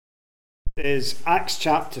Is Acts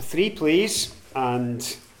chapter 3, please,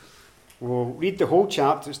 and we'll read the whole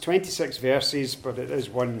chapter. It's 26 verses, but it is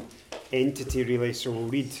one entity really, so we'll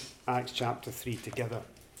read Acts chapter 3 together.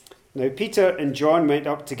 Now Peter and John went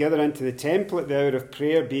up together into the temple at the hour of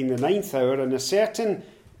prayer, being the 9th hour, and a certain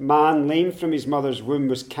man, lame from his mother's womb,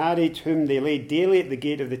 was carried, whom they laid daily at the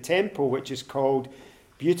gate of the temple, which is called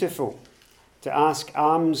Beautiful, to ask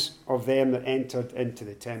alms of them that entered into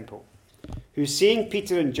the temple, who, seeing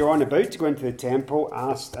Peter and John about to go into the temple,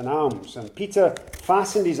 asked an alms. And Peter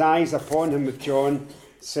fastened his eyes upon him with John,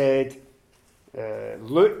 said,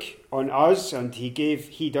 Look on us, and he gave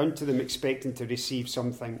heed unto them, expecting to receive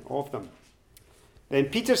something of them. Then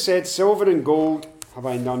Peter said, Silver and gold have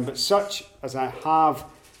I none, but such as I have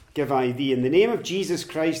give I thee. In the name of Jesus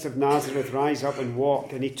Christ of Nazareth, rise up and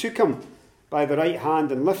walk. And he took him by the right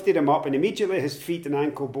hand and lifted him up, and immediately his feet and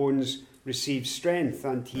ankle bones received strength.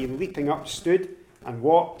 And he, leaping up, stood and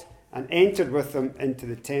walked and entered with them into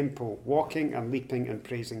the temple, walking and leaping and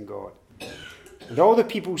praising God. And all the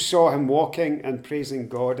people saw him walking and praising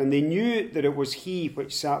God, and they knew that it was he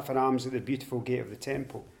which sat for alms at the beautiful gate of the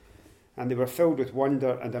temple. And they were filled with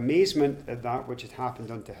wonder and amazement at that which had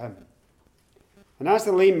happened unto him. And as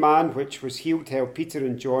the lame man which was healed held Peter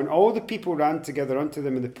and John, all the people ran together unto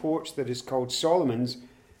them in the porch that is called Solomon's,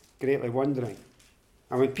 greatly wondering.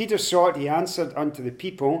 And when Peter saw it, he answered unto the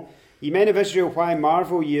people, Ye men of Israel, why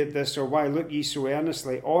marvel ye at this, or why look ye so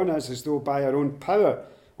earnestly on us, as though by our own power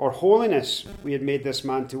or holiness we had made this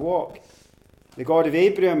man to walk? The God of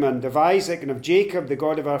Abraham and of Isaac and of Jacob, the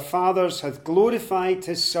God of our fathers, hath glorified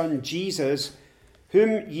his Son Jesus,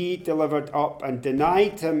 whom ye delivered up and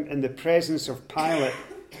denied him in the presence of Pilate,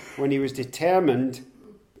 when he was determined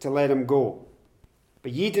to let him go.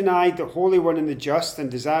 But ye denied the Holy One and the Just,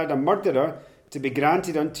 and desired a murderer to be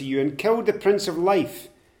granted unto you, and killed the Prince of Life,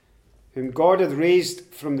 whom God hath raised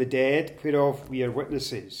from the dead, whereof we are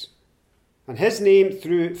witnesses. And his name,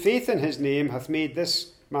 through faith in his name, hath made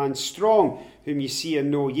this man strong, whom ye see and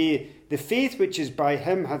know. Yea, the faith which is by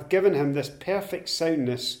him hath given him this perfect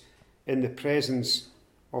soundness in the presence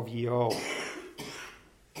of ye all.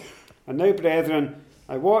 And now, brethren,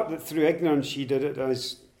 I wot that through ignorance ye did it,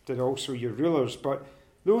 as did also your rulers. But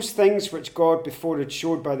those things which God before had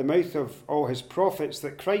showed by the mouth of all his prophets,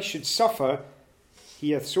 that Christ should suffer,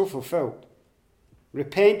 he hath so fulfilled.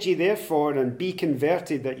 Repent ye therefore, and be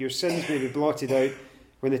converted, that your sins may be blotted out,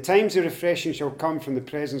 when the times of refreshing shall come from the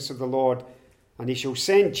presence of the Lord, and he shall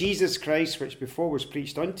send Jesus Christ, which before was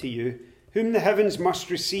preached unto you, whom the heavens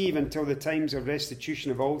must receive until the times of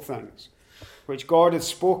restitution of all things, which God hath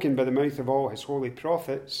spoken by the mouth of all his holy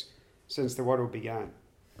prophets since the world began.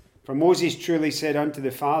 For Moses truly said unto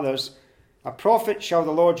the fathers, A prophet shall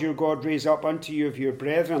the Lord your God raise up unto you of your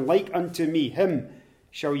brethren, like unto me. Him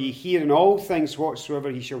shall ye hear in all things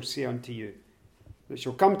whatsoever he shall say unto you. It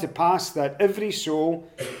shall come to pass that every soul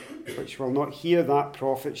which will not hear that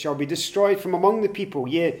prophet shall be destroyed from among the people.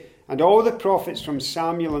 Yea, and all the prophets from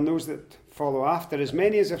Samuel and those that follow after, as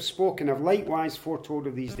many as have spoken, have likewise foretold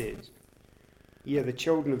of these days. Ye are the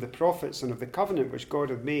children of the prophets and of the covenant which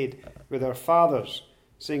God hath made with our fathers,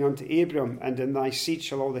 saying unto Abram, And in thy seed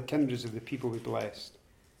shall all the kindreds of the people be blessed.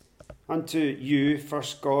 Unto you,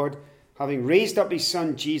 first God, having raised up his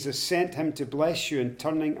Son Jesus, sent him to bless you, in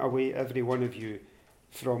turning away every one of you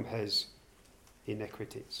from his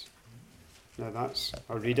iniquities. Now that's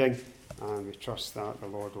our reading, and we trust that the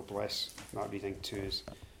Lord will bless that reading to us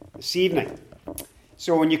this evening.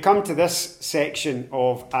 So when you come to this section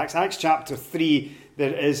of Acts chapter 3,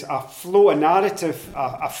 there is a flow, a narrative,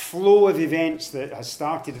 a flow of events that has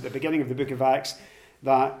started at the beginning of the book of Acts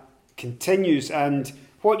that continues. And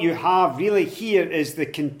what you have really here is the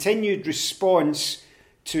continued response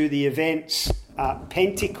to the events at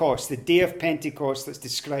Pentecost, the day of Pentecost that's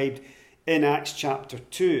described in Acts chapter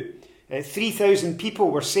 2. 3,000 people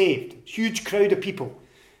were saved, huge crowd of people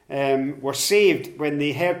were saved when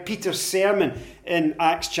they heard Peter's sermon in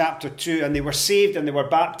Acts chapter 2, and they were saved and they were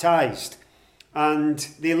baptized. And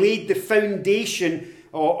they laid the foundation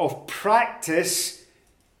of practice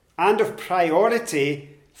and of priority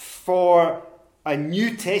for a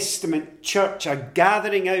New Testament church, a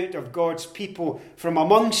gathering out of God's people from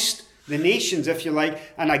amongst the nations, if you like,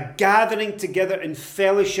 and a gathering together in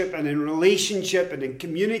fellowship and in relationship and in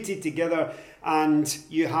community together. And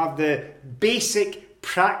you have the basic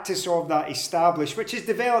practice of that established, which is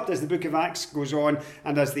developed as the book of Acts goes on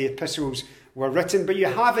and as the epistles were written. But you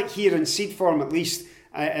have it here in seed form, at least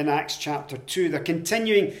in Acts chapter 2. They're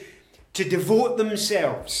continuing to devote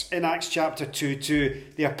themselves in Acts chapter 2 to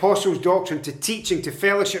the apostles' doctrine, to teaching, to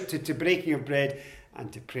fellowship, to breaking of bread,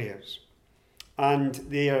 and to prayers. And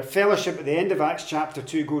their fellowship at the end of Acts chapter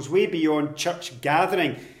 2 goes way beyond church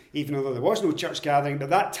gathering, even though there was no church gathering, but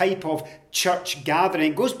that type of church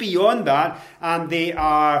gathering goes beyond that, and they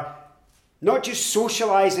are not just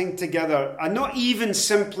socialising together and not even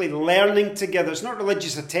simply learning together. It's not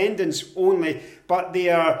religious attendance only, but they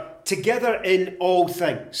are together in all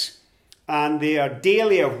things. And they are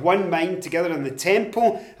daily of one mind together in the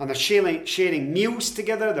temple, and they're sharing meals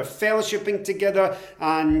together, they're fellowshipping together,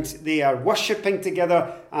 and they are worshipping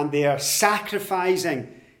together, and they are sacrificially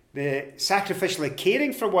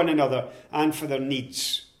caring for one another and for their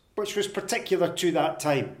needs, which was particular to that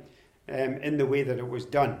time in the way that it was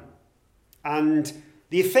done. And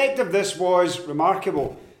the effect of this was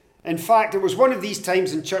remarkable. In fact, it was one of these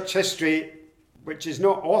times in church history, which is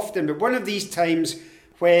not often, but one of these times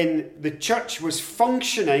when the church was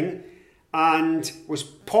functioning and was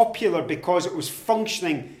popular because it was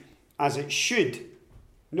functioning as it should.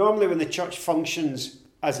 Normally when the church functions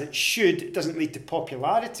as it should, it doesn't lead to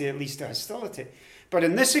popularity, it leads to hostility. But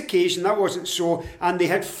on this occasion, that wasn't so, and they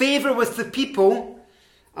had favour with the people,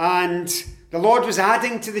 and the Lord was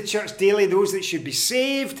adding to the church daily those that should be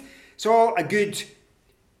saved. It's all good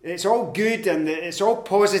and it's all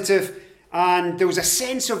positive. And there was a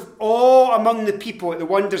sense of awe among the people at the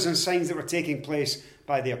wonders and signs that were taking place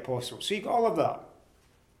by the apostles. So you've got all of that.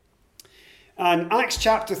 And Acts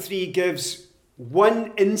chapter 3 gives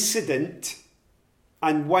one incident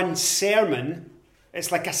and one sermon.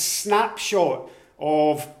 It's like a snapshot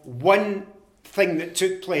of one thing that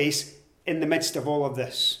took place in the midst of all of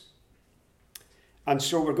this. And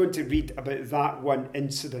so we're going to read about that one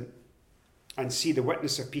incident and see the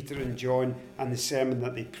witness of Peter and John and the sermon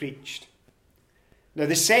that they preached. Now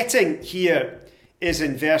the setting here is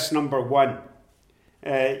in verse number 1.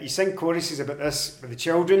 You sing choruses about this with the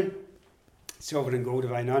children. Silver and gold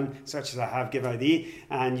have I none, such as I have give I thee.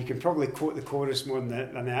 And you can probably quote the chorus more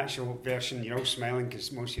than the actual version. You're all smiling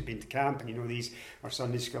because most of you have been to camp and you know these, or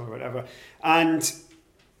Sunday school or whatever. And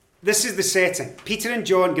this is the setting. Peter and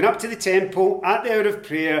John going up to the temple at the hour of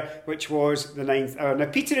prayer, which was the 9th hour. Now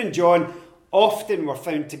Peter and John often were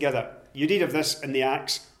found together. You read of this in the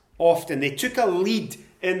Acts often. They took a lead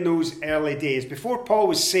in those early days. Before Paul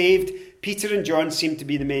was saved, Peter and John seemed to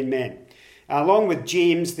be the main men. Along with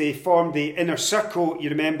James, they formed the inner circle, you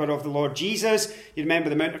remember, of the Lord Jesus. You remember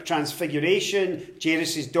the Mount of Transfiguration,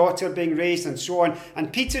 Jairus' daughter being raised, and so on.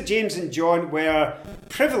 And Peter, James, and John were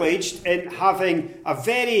privileged in having a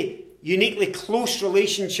very uniquely close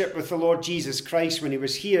relationship with the Lord Jesus Christ when he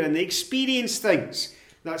was here. And they experienced things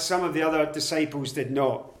that some of the other disciples did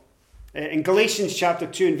not. In Galatians chapter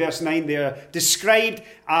 2 and verse 9, they are described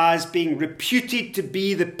as being reputed to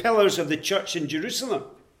be the pillars of the church in Jerusalem.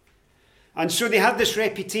 And so they had this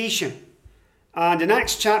reputation. And in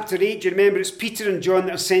Acts chapter 8, do you remember, it's Peter and John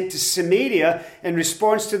that are sent to Samaria in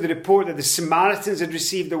response to the report that the Samaritans had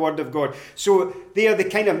received the word of God. So they are the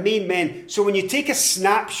kind of main men. So when you take a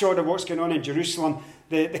snapshot of what's going on in Jerusalem,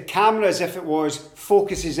 the camera, as if it was,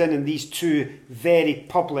 focuses in on these two very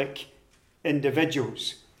public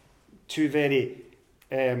individuals. Two very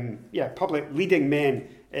public leading men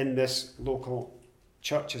in this local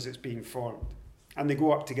church as it's being formed. And they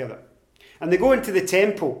go up together. And they go into the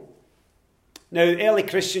temple. Now, early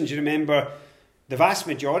Christians, you remember, the vast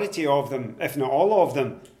majority of them, if not all of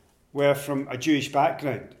them, were from a Jewish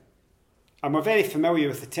background. And we're very familiar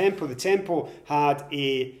with the temple. The temple had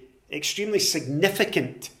an extremely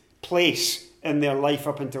significant place in their life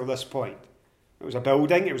up until this point. It was a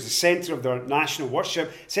building. It was the centre of their national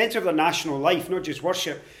worship, centre of their national life, not just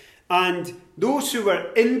worship. And those who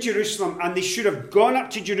were in Jerusalem, and they should have gone up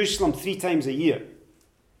to Jerusalem 3 times a year,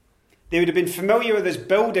 they would have been familiar with this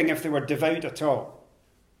building if they were devout at all.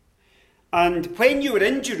 And when you were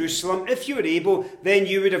in Jerusalem, if you were able, then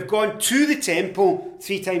you would have gone to the temple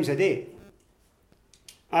 3 times a day.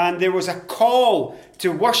 And there was a call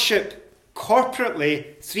to worship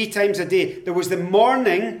corporately 3 times a day. There was the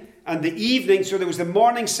morning and the evening, so there was the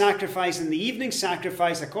morning sacrifice and the evening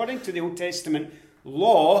sacrifice according to the Old Testament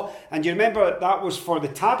law. And you remember that was for the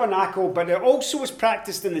tabernacle, but it also was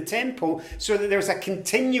practiced in the temple, so that there was a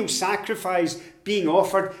continual sacrifice being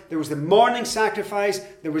offered. There was the morning sacrifice,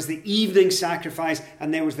 there was the evening sacrifice,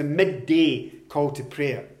 and there was the midday call to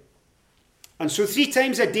prayer. And so 3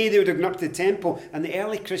 times a day they would have gone up to the temple, and the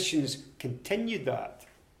early Christians continued that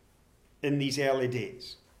in these early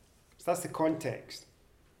days. So that's the context.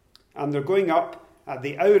 And they're going up at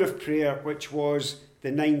the hour of prayer, which was the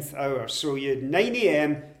 9th hour. So you had 9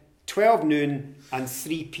 a.m., 12 noon, and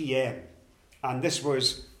 3 p.m. And this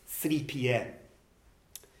was 3 p.m.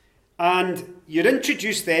 And you're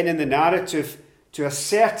introduced then in the narrative to a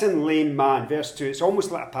certain lame man. Verse 2, it's almost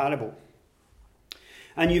like a parable.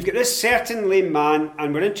 And you've got this certain lame man,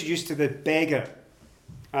 and we're introduced to the beggar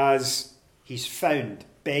as he's found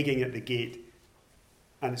begging at the gate.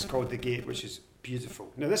 And it's called the gate, which is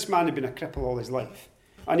beautiful. Now, this man had been a cripple all his life,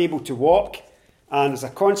 unable to walk, and as a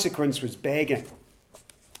consequence was begging.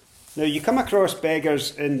 Now, you come across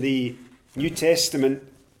beggars in the New Testament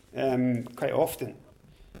quite often,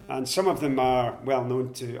 and some of them are well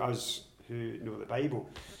known to us who know the Bible.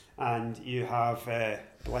 And you have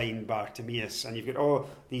blind Bartimaeus, and you've got all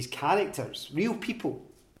these characters, real people.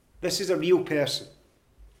 This is a real person.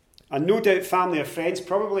 And no doubt family or friends,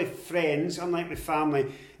 probably friends, unlikely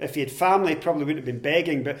family. If he had family, probably wouldn't have been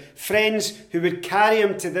begging, but friends who would carry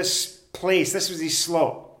him to this place. This was his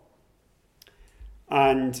slot.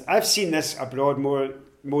 And I've seen this abroad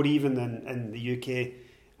more even than in the UK.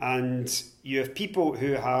 And you have people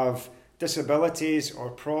who have disabilities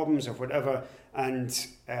or problems or whatever, and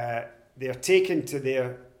they're taken to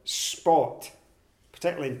their spot,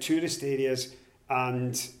 particularly in tourist areas,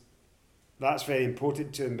 and that's very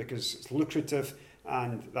important to them because it's lucrative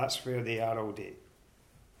and that's where they are all day.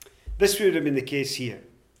 This would have been the case here.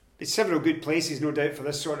 There's several good places, no doubt, for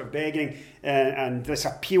this sort of begging and this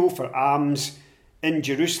appeal for alms in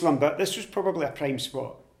Jerusalem, but this was probably a prime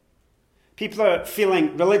spot. People are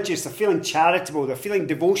feeling religious, they're feeling charitable, they're feeling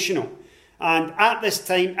devotional. And at this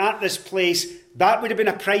time, at this place, that would have been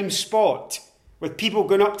a prime spot with people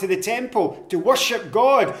going up to the temple to worship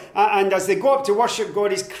God. And as they go up to worship God,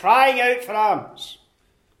 he's crying out for alms.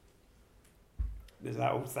 There's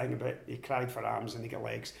that old thing about he cried for alms and he got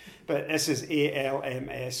legs. But this is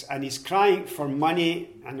ALMS. And he's crying for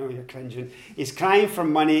money. I know you're cringing. He's crying for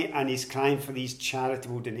money and he's crying for these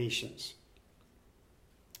charitable donations.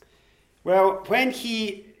 Well, when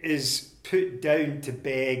he is put down to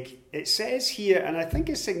beg, it says here, and I think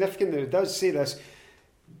it's significant that it does say this,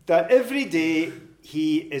 that every day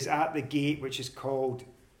he is at the gate which is called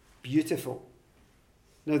Beautiful.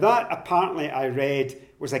 Now that apparently I read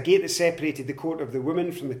was a gate that separated the court of the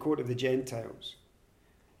women from the court of the Gentiles.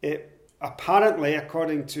 It apparently,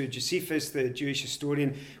 according to Josephus, the Jewish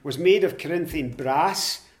historian, was made of Corinthian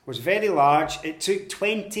brass, was very large. It took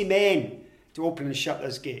 20 men to open and shut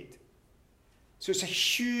this gate. So it's a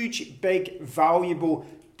huge, big, valuable,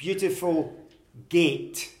 beautiful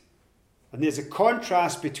gate. And there's a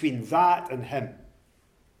contrast between that and him.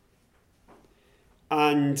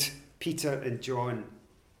 And Peter and John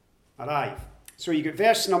arrive. So you get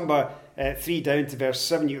verse number 3 down to verse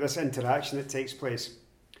 7. You get this interaction that takes place.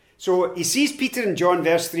 So he sees Peter and John,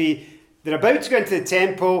 verse 3. They're about to go into the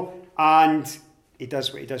temple, and he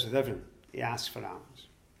does what he does with everyone. He asks for alms.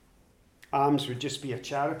 Alms would just be a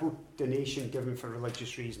charitable donation given for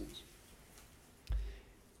religious reasons.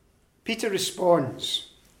 Peter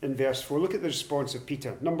responds in verse 4. Look at the response of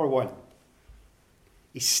Peter. Number 1,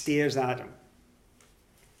 he stares at him.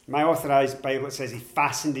 My Authorized Bible, it says he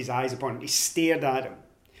fastened his eyes upon him. He stared at him.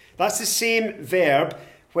 That's the same verb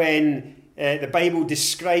when the Bible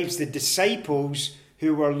describes the disciples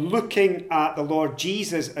who were looking at the Lord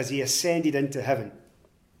Jesus as he ascended into heaven.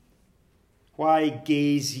 Why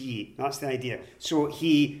gaze ye? That's the idea. So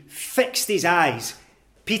he fixed his eyes.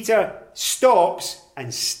 Peter stops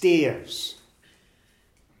and stares.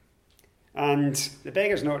 And the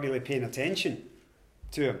beggar's not really paying attention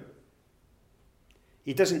to him.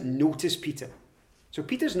 He doesn't notice Peter. So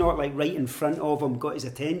Peter's not like right in front of him, got his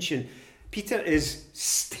attention. Peter is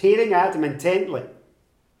staring at him intently.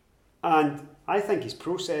 And I think he's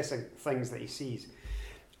processing things that he sees.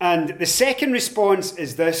 And the second response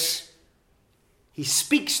is this. He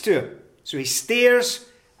speaks to him. So he stares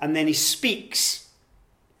and then he speaks.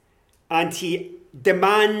 And he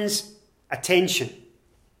demands attention.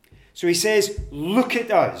 So he says, look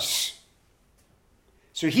at us.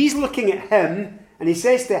 So he's looking at him and he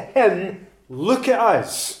says to him, look at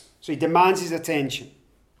us. So he demands his attention.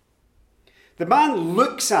 The man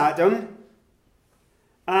looks at him,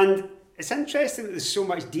 and it's interesting that there's so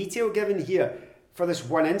much detail given here for this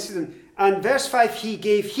one incident. And verse 5, he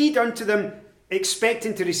gave heed unto them,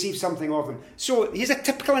 expecting to receive something of them. So here's a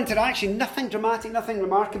typical interaction, nothing dramatic, nothing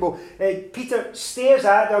remarkable. Peter stares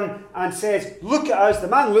at them and says, look at us. The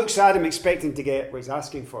man looks at him expecting to get what he's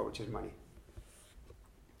asking for, which is money.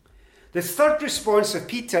 The third response of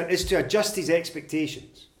Peter is to adjust his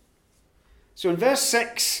expectations. So in verse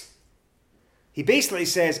 6, he basically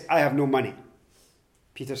says, I have no money.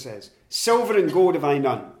 Peter says, silver and gold have I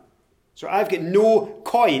none. So I've got no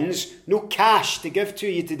coins, no cash to give to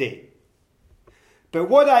you today. But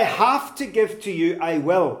what I have to give to you, I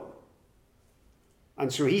will.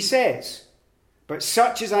 And so he says, but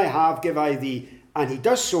such as I have give I thee. And he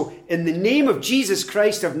does so in the name of Jesus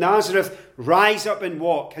Christ of Nazareth, rise up and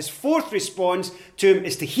walk. His fourth response to him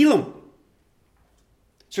is to heal him.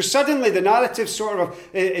 So suddenly the narrative sort of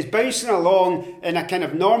is bouncing along in a kind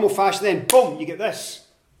of normal fashion. Then, boom, you get this.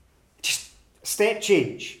 Just a step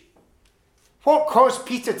change. What caused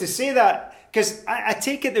Peter to say that? Because I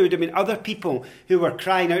take it there would have been other people who were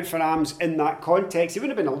crying out for alms in that context. He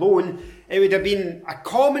wouldn't have been alone. It would have been a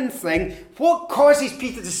common thing. What causes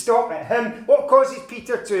Peter to stop at him? What causes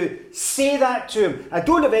Peter to say that to him? I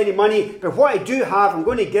don't have any money, but what I do have, I'm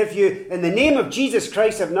going to give you. In the name of Jesus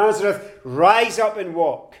Christ of Nazareth, rise up and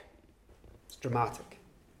walk. It's dramatic.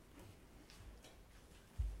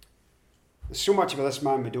 There's so much about this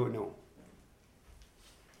man we don't know.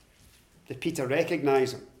 Did Peter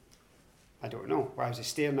recognise him? I don't know. Why was he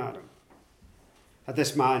staring at him? Had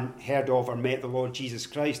this man heard of or met the Lord Jesus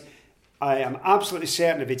Christ? I am absolutely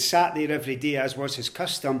certain if he'd sat there every day, as was his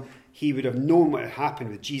custom, he would have known what had happened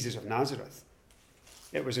with Jesus of Nazareth.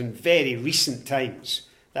 It was in very recent times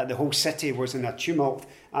that the whole city was in a tumult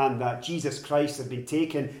and that Jesus Christ had been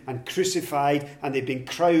taken and crucified, and there'd been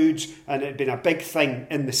crowds and it had been a big thing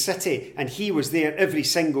in the city, and he was there every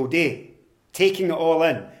single day, taking it all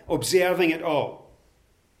in, observing it all.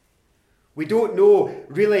 We don't know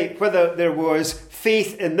really whether there was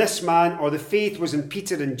faith in this man or the faith was in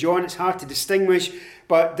Peter and John. It's hard to distinguish.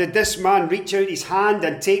 But did this man reach out his hand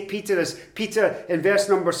and take Peter, as Peter in verse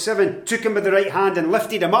number 7 took him with the right hand and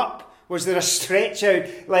lifted him up? Was there a stretch out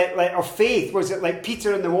like of faith? Was it like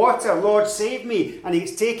Peter in the water, Lord save me, and he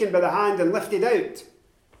gets taken by the hand and lifted out?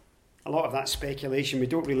 A lot of that speculation, we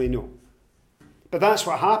don't really know. But that's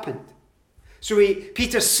what happened. So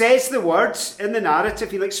Peter says the words in the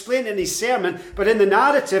narrative. He'll explain it in his sermon, but in the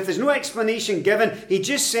narrative there's no explanation given. He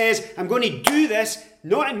just says, I'm going to do this,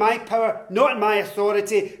 not in my power, not in my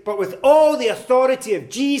authority, but with all the authority of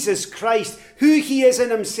Jesus Christ, who he is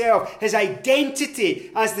in himself, his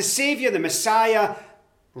identity as the Saviour, the Messiah.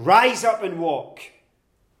 Rise up and walk.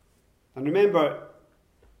 And remember,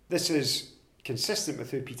 this is consistent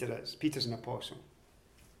with who Peter is. Peter's an apostle.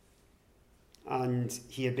 And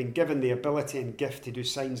he had been given the ability and gift to do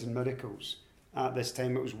signs and miracles at this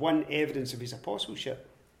time. It was one evidence of his apostleship.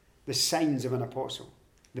 The signs of an apostle.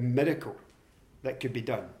 The miracle that could be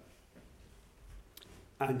done.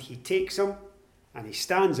 And he takes them and he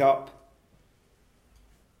stands up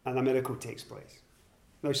and a miracle takes place.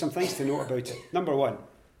 Now, some things to note about it. Number one,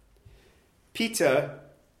 Peter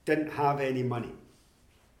didn't have any money.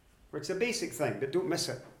 Which is a basic thing, but don't miss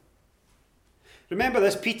it. Remember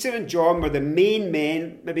this, Peter and John were the main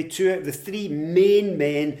men, maybe two out of the three main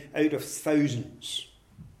men out of thousands.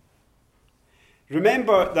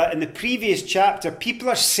 Remember that in the previous chapter, people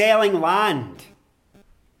are selling land.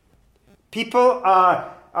 People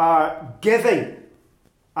are giving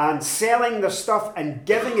and selling their stuff and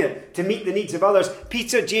giving it to meet the needs of others.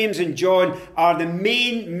 Peter, James and John are the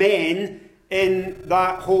main men in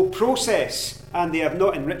that whole process, and they have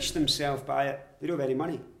not enriched themselves by it. They don't have any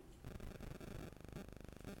money.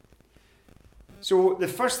 So the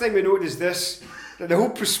first thing we note is this, that the whole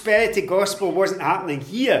prosperity gospel wasn't happening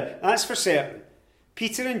here. That's for certain.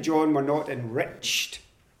 Peter and John were not enriched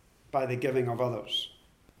by the giving of others.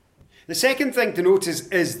 The second thing to notice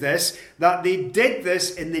is this, that they did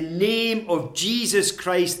this in the name of Jesus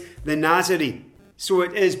Christ the Nazarene. So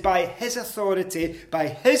it is by his authority, by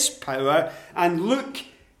his power, and Luke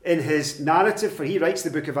in his narrative, for he writes the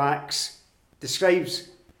book of Acts, describes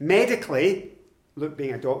medically, Luke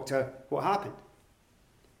being a doctor, what happened.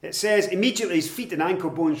 It says, immediately his feet and ankle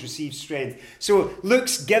bones received strength. So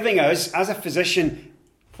Luke's giving us, as a physician,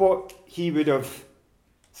 what he would have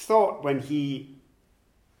thought when he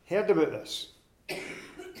heard about this.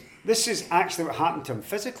 This is actually what happened to him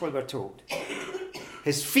physically, we're told.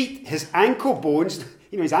 His feet, his ankle bones,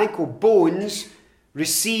 his ankle bones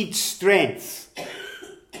received strength.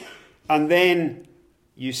 And then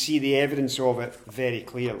you see the evidence of it very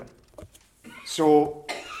clearly. So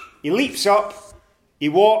he leaps up. He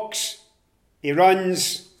walks, he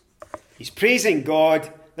runs, he's praising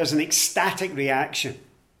God. There's an ecstatic reaction.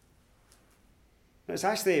 It's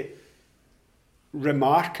actually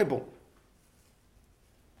remarkable.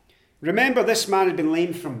 Remember, this man had been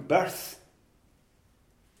lame from birth.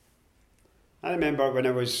 I remember when I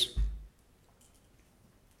was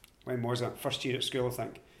first year at school, I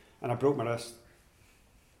think, and I broke my wrist.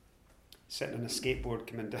 Sitting on a skateboard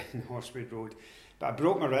coming down Horswood Road. But I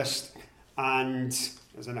broke my wrist, and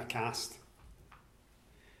I was in a cast.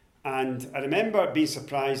 And I remember being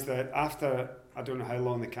surprised that after, I don't know how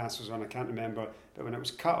long the cast was on, I can't remember, but when it was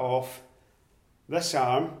cut off, this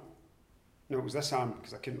arm, no, it was this arm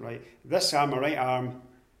because I couldn't write, this arm, my right arm,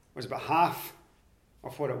 was about half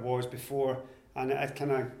of what it was before, and it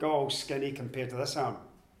kind of got all skinny compared to this arm.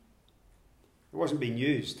 It wasn't being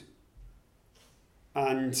used.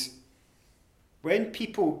 And when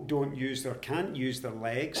people don't use or can't use their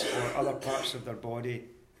legs or other parts of their body,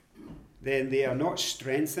 then they are not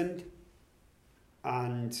strengthened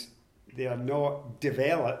and they are not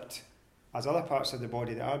developed as other parts of the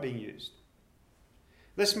body that are being used.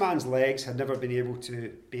 This man's legs had never been able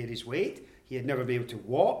to bear his weight. He had never been able to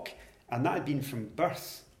walk, and that had been from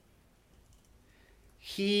birth.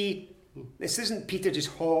 This isn't Peter just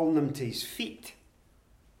hauling him to his feet.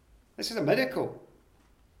 This is a miracle.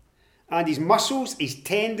 And his muscles, his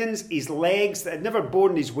tendons, his legs that had never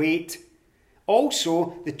borne his weight.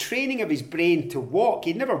 Also, the training of his brain to walk.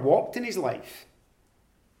 He'd never walked in his life.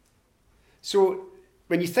 So,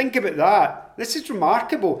 when you think about that, this is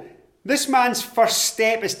remarkable. This man's first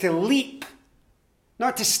step is to leap,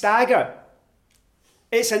 not to stagger.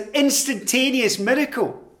 It's an instantaneous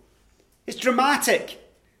miracle. It's dramatic.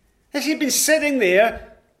 As he'd been sitting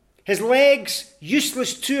there, his legs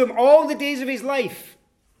useless to him all the days of his life.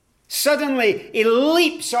 Suddenly, he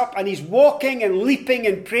leaps up and he's walking and leaping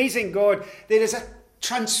and praising God. There is a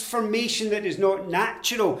transformation that is not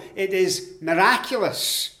natural. It is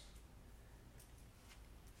miraculous.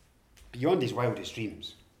 Beyond his wildest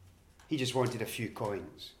dreams. He just wanted a few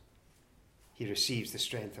coins. He receives the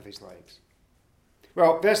strength of his legs.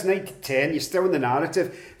 Well, verse 9 to 10, you're still in the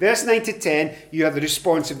narrative. Verse 9 to 10, you have the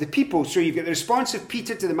response of the people. So you've got the response of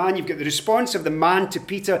Peter to the man, you've got the response of the man to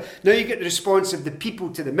Peter, now you get the response of the people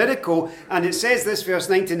to the miracle. And it says this, verse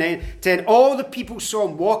 9 to 10, all the people saw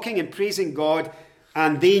him walking and praising God,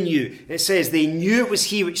 and they knew. It says they knew it was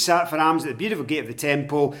he which sat for alms at the beautiful gate of the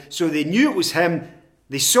temple. So they knew it was him.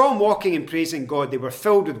 They saw him walking and praising God. They were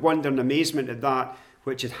filled with wonder and amazement at that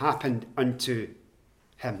which had happened unto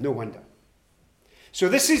him. No wonder. So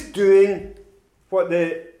this is doing what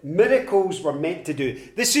the miracles were meant to do.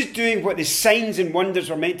 This is doing what the signs and wonders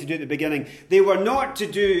were meant to do at the beginning. They were not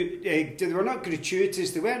they were not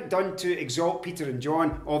gratuitous. They weren't done to exalt Peter and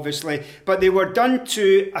John, obviously, but they were done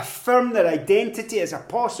to affirm their identity as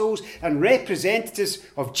apostles and representatives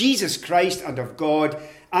of Jesus Christ and of God,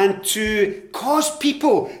 and to cause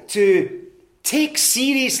people to take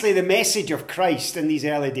seriously the message of Christ in these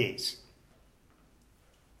early days.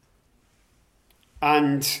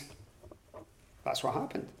 And that's what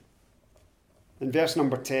happened. In verse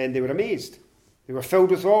number 10, they were amazed. They were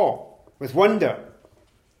filled with awe, with wonder.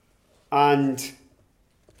 And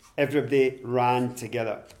everybody ran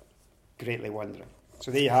together, greatly wondering.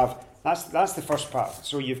 So there you have, that's the first part.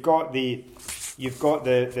 So you've got the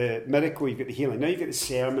miracle, you've got the healing. Now you've got the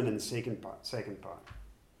sermon in the second part.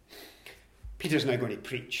 Peter's now going to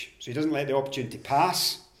preach. So he doesn't let the opportunity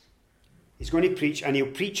pass. He's going to preach, and he'll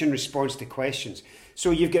preach in response to questions. So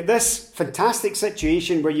you've got this fantastic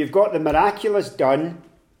situation where you've got the miraculous done,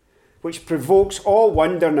 which provokes all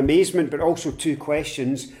wonder and amazement, but also two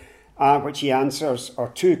questions which he answers, or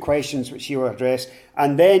two questions which he will address.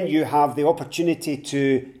 And then you have the opportunity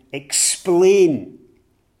to explain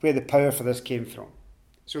where the power for this came from.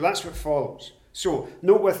 So that's what follows. So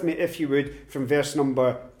note with me, if you would, from verse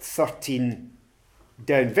number 13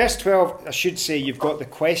 down. Verse 12, I should say, you've got the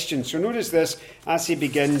question. So notice this, as he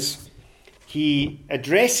begins, he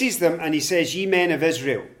addresses them and he says, ye men of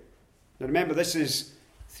Israel. Now remember, this is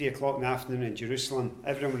 3 o'clock in the afternoon in Jerusalem.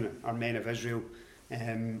 Everyone are men of Israel.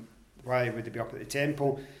 Why would they be up at the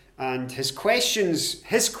temple? And his questions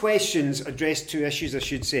address two issues, I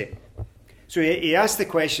should say. So he asked the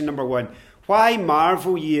question, number one, why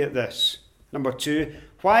marvel ye at this? Number two,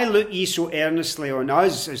 why look ye so earnestly on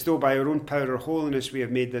us, as though by our own power or holiness we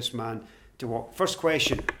have made this man to walk? First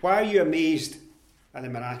question, why are you amazed at the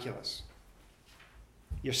miraculous?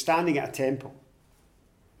 You're standing at a temple.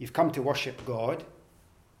 You've come to worship God.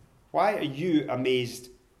 Why are you amazed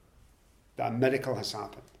that a miracle has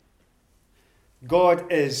happened?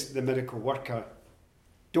 God is the miracle worker.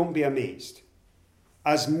 Don't be amazed.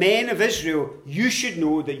 As men of Israel, you should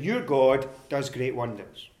know that your God does great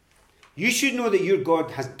wonders. You should know that your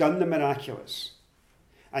God has done the miraculous.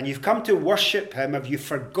 And you've come to worship him. Have you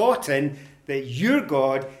forgotten that your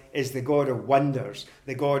God is the God of wonders,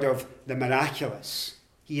 the God of the miraculous?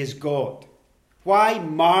 He is God. Why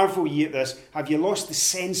marvel ye at this? Have you lost the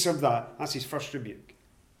sense of that? That's his first rebuke.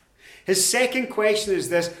 His second question is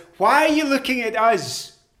this: why are you looking at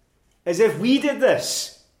us as if we did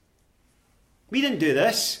this? We didn't do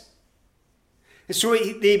this. And so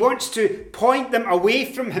he wants to point them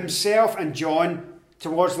away from himself and John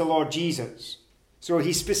towards the Lord Jesus. So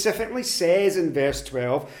he specifically says in verse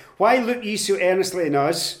 12, why look ye so earnestly in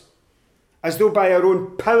us, as though by our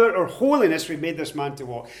own power or holiness we made this man to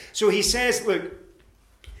walk? So he says, look,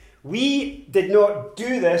 We did not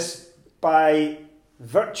do this by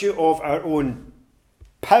virtue of our own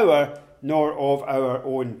power, nor of our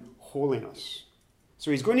own holiness.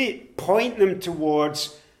 So he's going to point them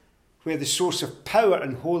towards where the source of power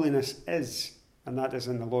and holiness is, and that is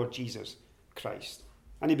in the Lord Jesus Christ.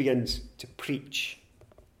 And he begins to preach.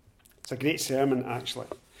 It's a great sermon, actually.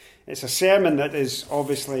 It's a sermon that is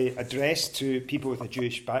obviously addressed to people with a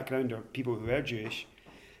Jewish background or people who are Jewish.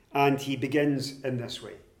 And he begins in this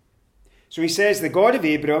way. So he says, the God of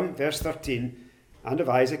Abraham, verse 13, and of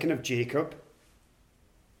Isaac and of Jacob,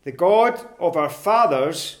 the God of our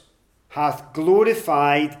fathers hath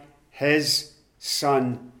glorified his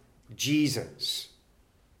Son, Jesus.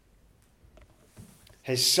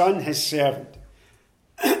 His Son, his servant.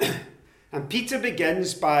 And Peter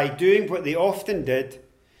begins by doing what they often did,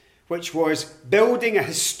 which was building a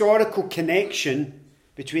historical connection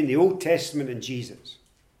between the Old Testament and Jesus.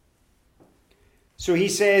 So he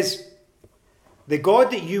says, the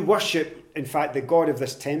God that you worship, in fact, the God of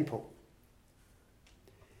this temple,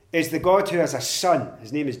 is the God who has a son,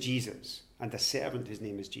 his name is Jesus, and a servant, his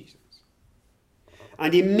name is Jesus.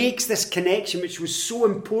 And he makes this connection which was so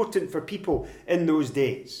important for people in those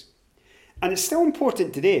days. And it's still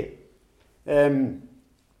important today. Who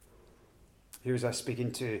was I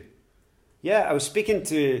speaking to? Yeah, I was speaking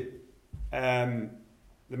to the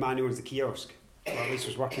man who owns the kiosk. Well, at least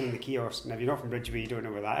was working in the kiosk. Now, if you're not from Ridgeway, you don't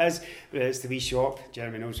know where that is, but it's the wee shop.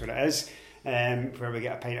 Jeremy knows what it is, where we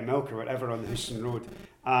get a pint of milk or whatever on the Houston Road.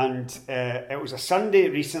 And it was a Sunday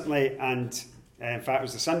recently, and in fact, it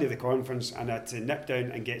was the Sunday of the conference, and I had to nip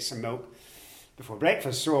down and get some milk before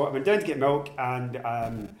breakfast. So I went down to get milk, and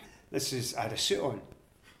I had a suit on.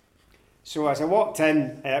 So as I walked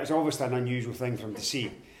in, it was obviously an unusual thing for him to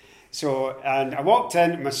see. And I walked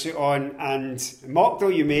in with my suit on, and mock though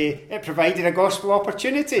you may, it provided a gospel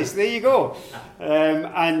opportunity. So there you go.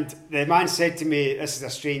 And the man said to me, this is a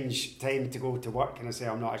strange time to go to work. And I said,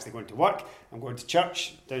 I'm not actually going to work. I'm going to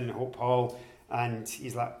church down in Hope Hall. And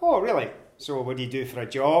he's like, oh, really? So what do you do for a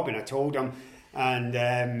job? And I told him.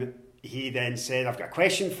 And he then said, I've got a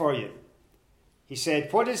question for you. He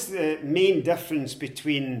said, what is the main difference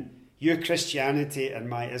between your Christianity and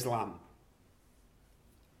my Islam?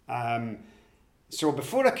 So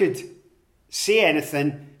before I could say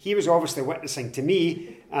anything, he was obviously witnessing to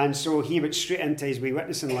me, and so he went straight into his wee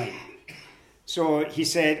witnessing line. So he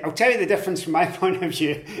said, I'll tell you the difference from my point of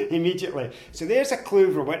view immediately. So there's a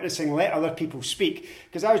clue for witnessing, let other people speak,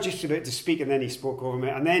 because I was just about to speak and then he spoke over me.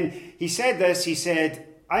 And then he said this, he said,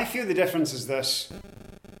 I feel the difference is this,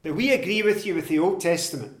 that we agree with you with the Old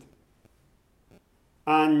Testament.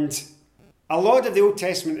 And a lot of the Old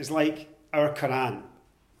Testament is like our Quran.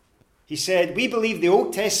 He said, we believe the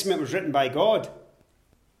Old Testament was written by God,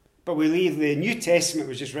 but we believe the New Testament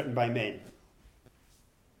was just written by men.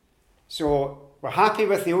 So we're happy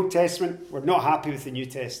with the Old Testament, we're not happy with the New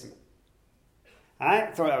Testament. I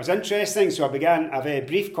thought that was interesting, so I began a very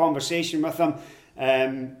brief conversation with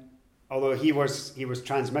him, although he was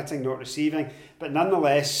transmitting, not receiving. But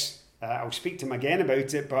nonetheless, I'll speak to him again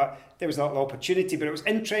about it, but there was a little opportunity. But it was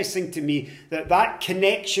interesting to me that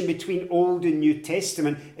connection between Old and New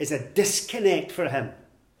Testament is a disconnect for him.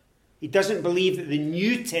 He doesn't believe that the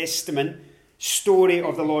New Testament story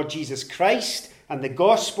of the Lord Jesus Christ and the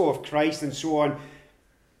gospel of Christ and so on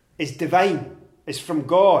is divine, is from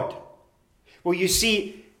God. Well, you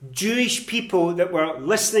see, Jewish people that were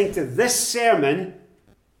listening to this sermon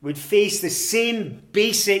would face the same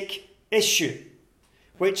basic issue,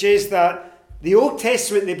 which is that the Old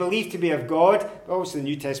Testament they believed to be of God. Obviously the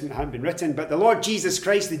New Testament hadn't been written, but the Lord Jesus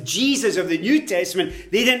Christ, the Jesus of the New Testament,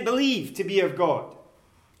 they didn't believe to be of God.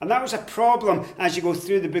 And that was a problem as you go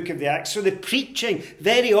through the book of the Acts. So the preaching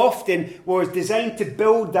very often was designed to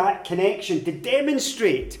build that connection, to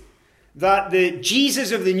demonstrate that the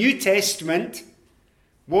Jesus of the New Testament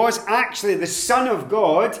was actually the Son of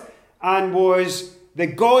God and was the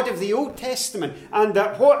God of the Old Testament, and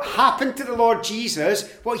that what happened to the Lord Jesus,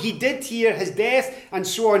 what he did here, his death and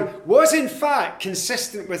so on, was in fact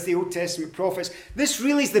consistent with the Old Testament prophets. This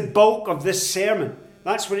really is the bulk of this sermon.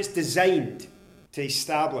 That's what it's designed to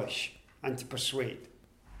establish and to persuade.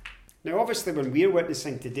 Now, obviously, when we're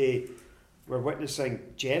witnessing today, we're witnessing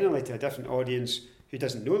generally to a different audience who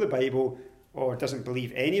doesn't know the Bible or doesn't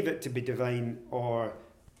believe any of it to be divine or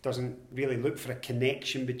doesn't really look for a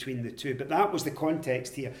connection between the two. But that was the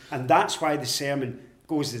context here, and that's why the sermon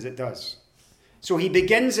goes as it does. So he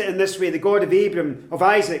begins it in this way, the God of Abraham, of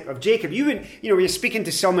Isaac, of Jacob. When you're speaking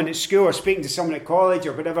to someone at school or speaking to someone at college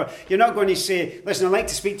or whatever, you're not going to say, listen, I'd like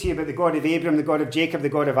to speak to you about the God of Abraham, the God of Jacob, the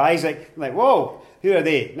God of Isaac. Like, whoa, who are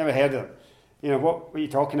they? Never heard of them. What are you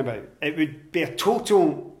talking about? It would be a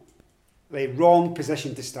total the wrong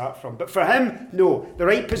position to start from. But for him, no, the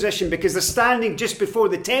right position, because they're standing just before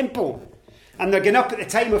the temple and they're going up at the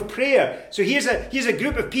time of prayer. So here's a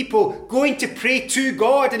group of people going to pray to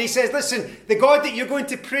God, and he says, listen, the God that you're going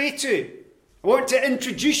to pray to, I want to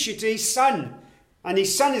introduce you to his son. And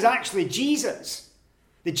his son is actually Jesus,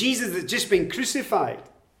 the Jesus that's just been crucified.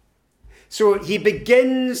 So he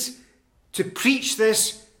begins to preach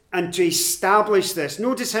this and to establish this.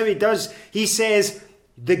 Notice how he does. He says,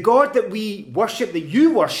 the God that we worship, that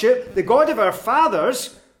you worship, the God of our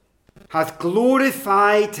fathers, hath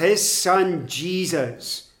glorified his son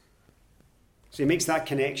Jesus. So he makes that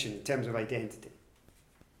connection in terms of identity.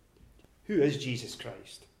 Who is Jesus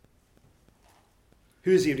Christ?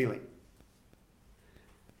 Who is he really?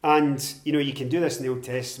 And, you can do this in the Old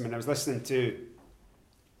Testament. I was listening to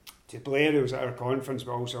Blair, who was at our conference,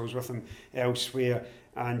 but also I was with him elsewhere,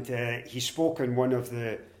 and he spoke in one of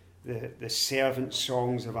the servant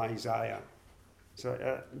songs of Isaiah.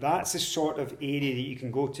 So that's the sort of area that you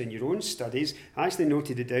can go to in your own studies. I actually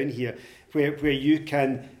noted it down here, where you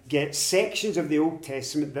can get sections of the Old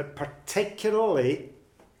Testament that particularly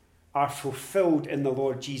are fulfilled in the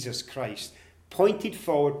Lord Jesus Christ, pointed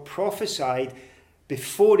forward, prophesied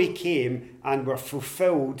before he came, and were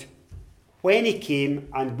fulfilled when he came,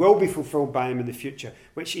 and will be fulfilled by him in the future,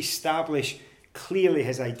 which establish clearly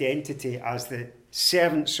his identity as the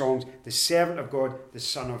servant songs, the servant of God, the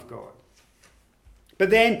Son of God. But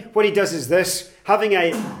then what he does is this: having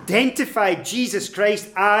identified Jesus Christ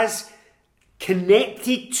as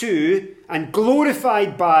connected to and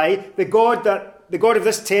glorified by the God of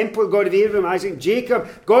this temple, the God of Abraham, Isaac,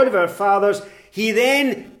 Jacob, God of our fathers, he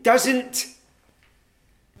then doesn't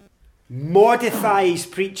modify his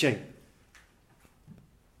preaching.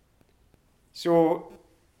 So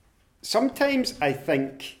sometimes I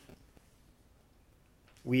think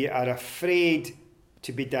we are afraid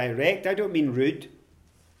to be direct. I don't mean rude.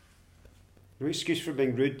 No excuse for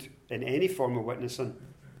being rude in any form of witnessing.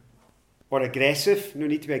 Or aggressive. No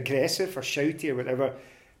need to be aggressive or shouty or whatever.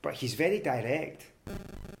 But he's very direct.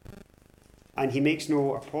 And he makes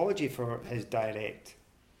no apology for his direct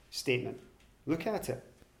statement. Look at it.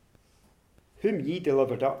 Whom ye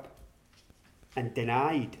delivered up and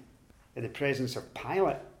denied in the presence of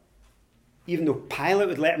Pilate. Even though Pilate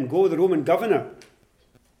would let him go, the Roman governor.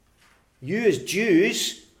 You as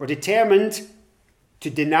Jews were determined to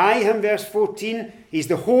deny him, verse 14. He's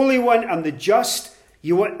the Holy One and the just.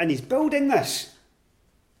 And he's building this.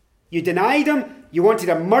 You denied him. You wanted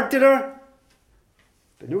a murderer.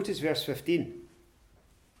 But notice verse 15.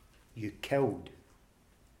 You killed.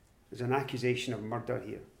 There's an accusation of murder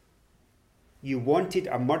here. You wanted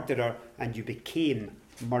a murderer and you became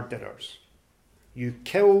murderers. You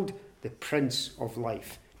killed the Prince of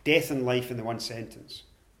Life. Death and life in the one sentence.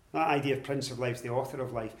 That idea of Prince of Life is the author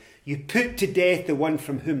of life. You put to death the one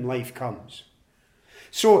from whom life comes.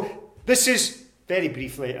 So this is, very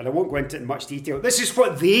briefly, and I won't go into it in much detail, this is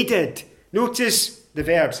what they did. Notice the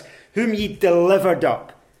verbs. Whom ye delivered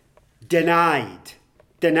up, denied,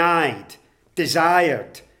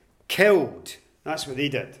 desired, killed. That's what they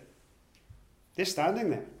did. They're standing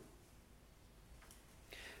there.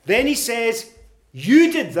 Then he says,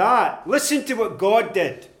 you did that. Listen to what God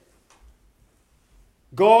did.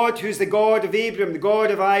 God, who's the God of Abraham, the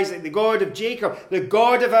God of Isaac, the God of Jacob, the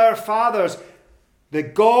God of our fathers, the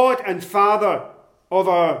God and Father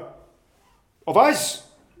of us,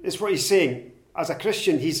 is what he's saying. As a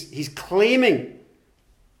Christian, he's claiming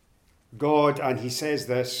God, and he says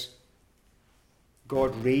this: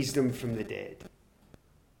 God raised him from the dead.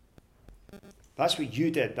 That's what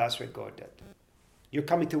you did. That's what God did. You're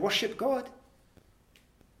coming to worship God.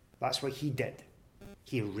 That's what he did.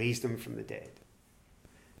 He raised him from the dead.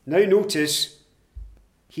 Now notice,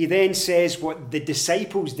 he then says what the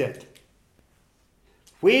disciples did,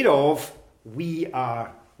 whereof we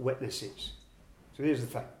are witnesses. So here's the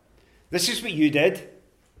thing. This is what you did.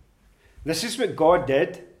 This is what God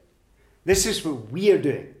did. This is what we are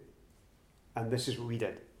doing. And this is what we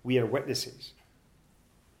did. We are witnesses.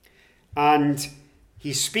 And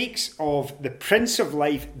he speaks of the Prince of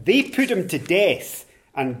Life. They put him to death,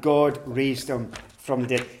 and God raised him from the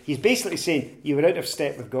dead. He's basically saying, you were out of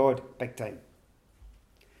step with God, big time.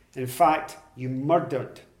 In fact, you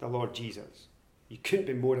murdered the Lord Jesus. You couldn't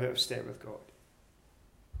be more out of step with God.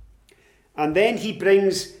 And then he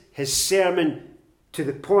brings his sermon to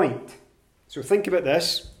the point. So think about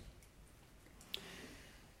this.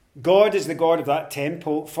 God is the God of that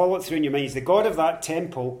temple. Follow it through in your mind. He's the God of that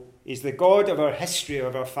temple. He's the God of our history,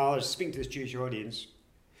 of our fathers. Speaking to this Jewish audience.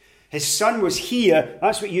 His son was here.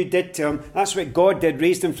 That's what you did to him. That's what God did,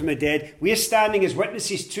 raised him from the dead. We're standing as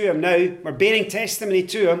witnesses to him now. We're bearing testimony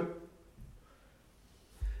to him.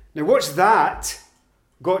 Now, what's that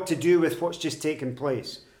got to do with what's just taken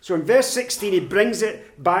place? So in verse 16, he brings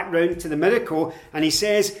it back round to the miracle, and he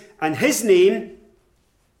says, and his name,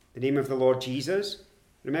 the name of the Lord Jesus,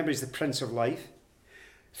 remember he's the Prince of Life,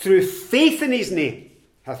 through faith in his name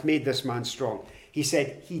hath made this man strong. He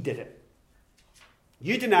said, he did it.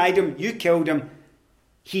 You denied him, you killed him,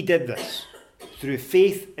 he did this through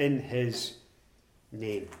faith in his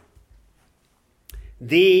name.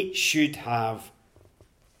 They should have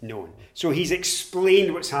known. So he's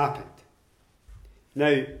explained what's happened.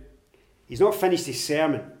 Now, he's not finished his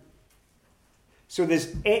sermon. So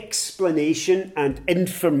there's explanation and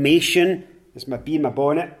information. This might be in my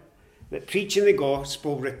bonnet. That preaching the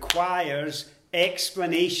gospel requires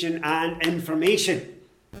explanation and information.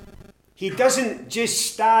 He doesn't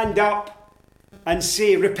just stand up and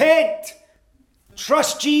say, repent,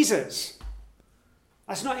 trust Jesus.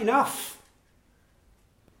 That's not enough.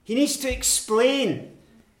 He needs to explain.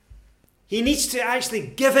 He needs to actually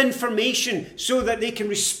give information so that they can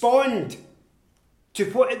respond to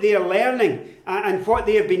what they are learning and what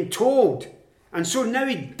they have been told. And so now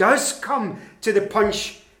he does come to the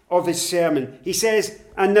punch of his sermon. He says,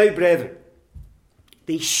 and now, brethren,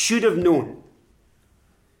 they should have known,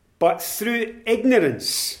 but through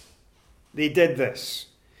ignorance they did this.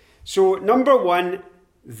 So, number one,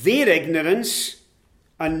 their ignorance,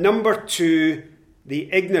 and number two,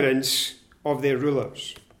 the ignorance of their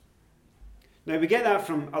rulers. Now, we get that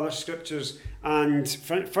from other scriptures, and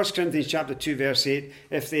 1 Corinthians chapter 2, verse 8,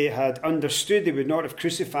 if they had understood, they would not have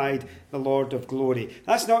crucified the Lord of glory.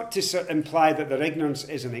 That's not to imply that their ignorance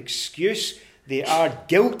is an excuse. They are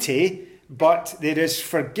guilty, but there is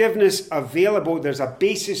forgiveness available. There's a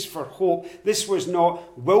basis for hope. This was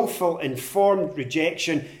not willful, informed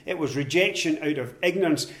rejection. It was rejection out of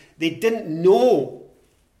ignorance. They didn't know.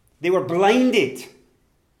 They were blinded.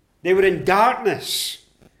 They were in darkness.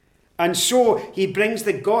 And so he brings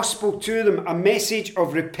the gospel to them, a message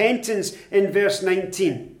of repentance in verse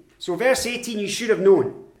 19. So verse 18 you should have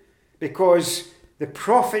known, because the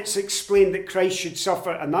prophets explained that Christ should suffer,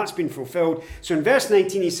 and that's been fulfilled. So in verse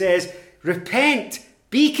 19 he says, repent,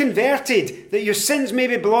 be converted, that your sins may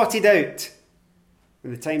be blotted out,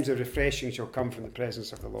 and the times of refreshing shall come from the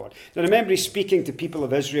presence of the Lord. Now remember, he's speaking to people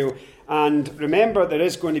of Israel, and remember there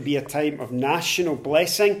is going to be a time of national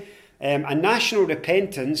blessing, a national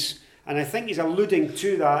repentance. And I think he's alluding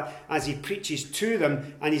to that as he preaches to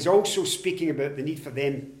them, and he's also speaking about the need for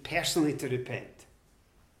them personally to repent.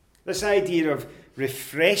 This idea of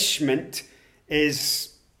refreshment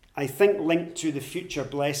is, I think, linked to the future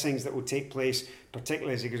blessings that will take place,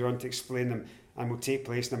 particularly as he goes on to explain them, and will take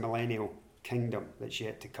place in the millennial kingdom that's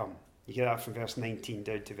yet to come. You get that from verse 19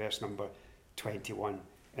 down to verse number 21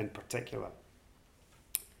 in particular.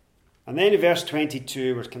 And then in verse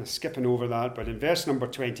 22, we're kind of skipping over that, but in verse number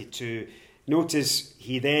 22, notice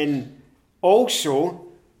he then also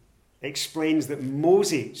explains that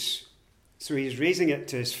Moses, so he's raising it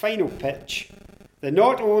to his final pitch, that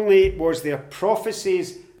not only was there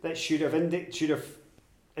prophecies that should have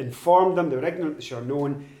informed them, they were ignorant, they should have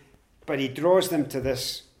known, but he draws them to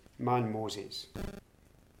this man Moses,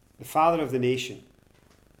 the father of the nation.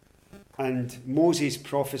 And Moses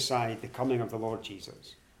prophesied the coming of the Lord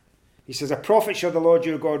Jesus. He says, a prophet shall the Lord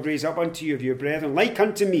your God raise up unto you of your brethren, like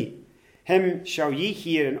unto me. Him shall ye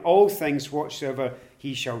hear in all things whatsoever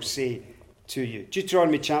he shall say to you.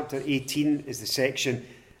 Deuteronomy chapter 18 is the section.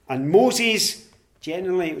 And Moses,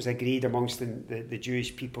 generally it was agreed amongst the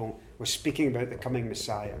Jewish people, was speaking about the coming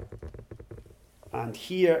Messiah. And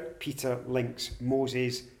here Peter links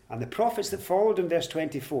Moses and the prophets that followed in verse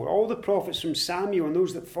 24. All the prophets from Samuel and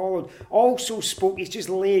those that followed also spoke. He's just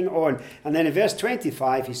laying on. And then in verse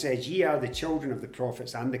 25 he says, ye are the children of the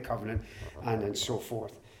prophets and the covenant, and so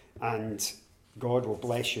forth. And God will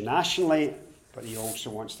bless you nationally, but he also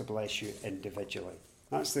wants to bless you individually.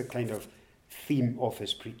 That's the kind of theme of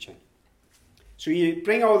his preaching. So you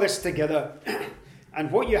bring all this together,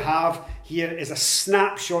 and what you have here is a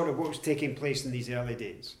snapshot of what was taking place in these early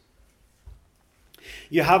days.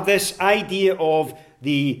 You have this idea of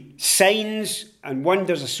the signs and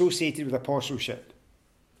wonders associated with apostleship.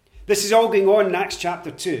 This is all going on in Acts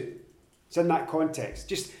chapter 2. It's in that context.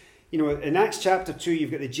 Just, in Acts chapter 2,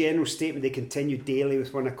 you've got the general statement, they continued daily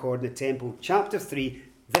with one accord in the temple. Chapter 3,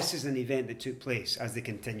 this is an event that took place as they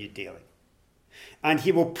continued daily. And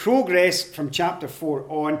he will progress from chapter 4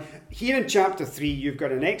 on. Here in chapter 3, you've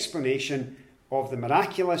got an explanation of the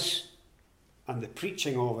miraculous and the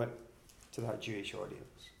preaching of it to that Jewish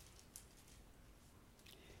audience.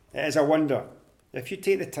 It is a wonder. If you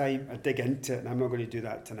take the time and dig into it, and I'm not going to do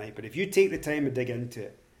that tonight, but if you take the time and dig into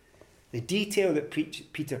it, the detail that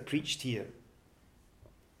Peter preached here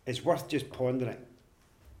is worth just pondering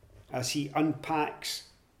as he unpacks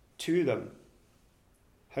to them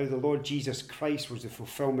how the Lord Jesus Christ was the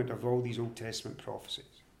fulfillment of all these Old Testament prophecies.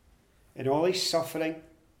 In all his suffering,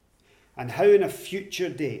 and how in a future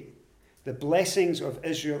day, the blessings of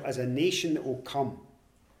Israel as a nation that will come,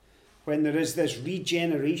 when there is this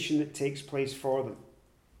regeneration that takes place for them,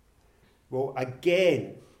 will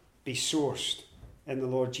again be sourced in the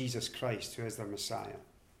Lord Jesus Christ, who is their Messiah.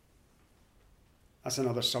 That's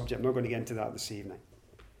another subject. I'm not going to get into that this evening.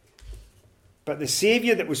 But the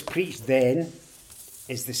Saviour that was preached then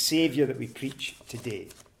is the Saviour that we preach today.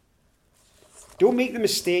 Don't make the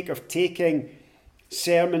mistake of taking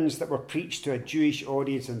sermons that were preached to a Jewish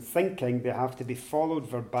audience and thinking they have to be followed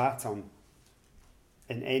verbatim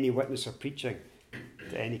in any witness or preaching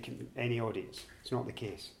to any audience. It's not the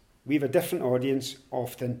case. We have a different audience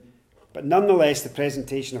often, but nonetheless the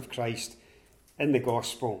presentation of Christ in the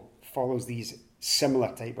gospel follows these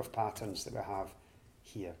similar type of patterns that we have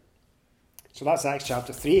here. So that's Acts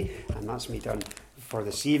chapter 3, and that's me done for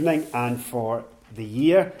this evening and for the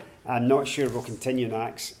year. I'm not sure we'll continue in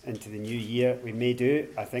Acts into the new year. We may do.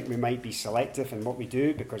 I think we might be selective in what we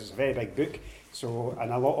do because it's a very big book,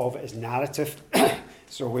 and a lot of it is narrative.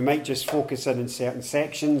 So we might just focus in certain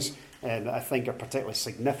sections that I think are particularly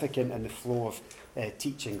significant in the flow of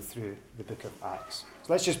teaching through the book of Acts.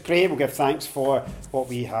 So let's just pray. We'll give thanks for what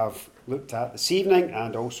we have looked at this evening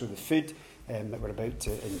and also the food that we're about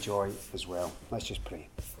to enjoy as well. Let's just pray.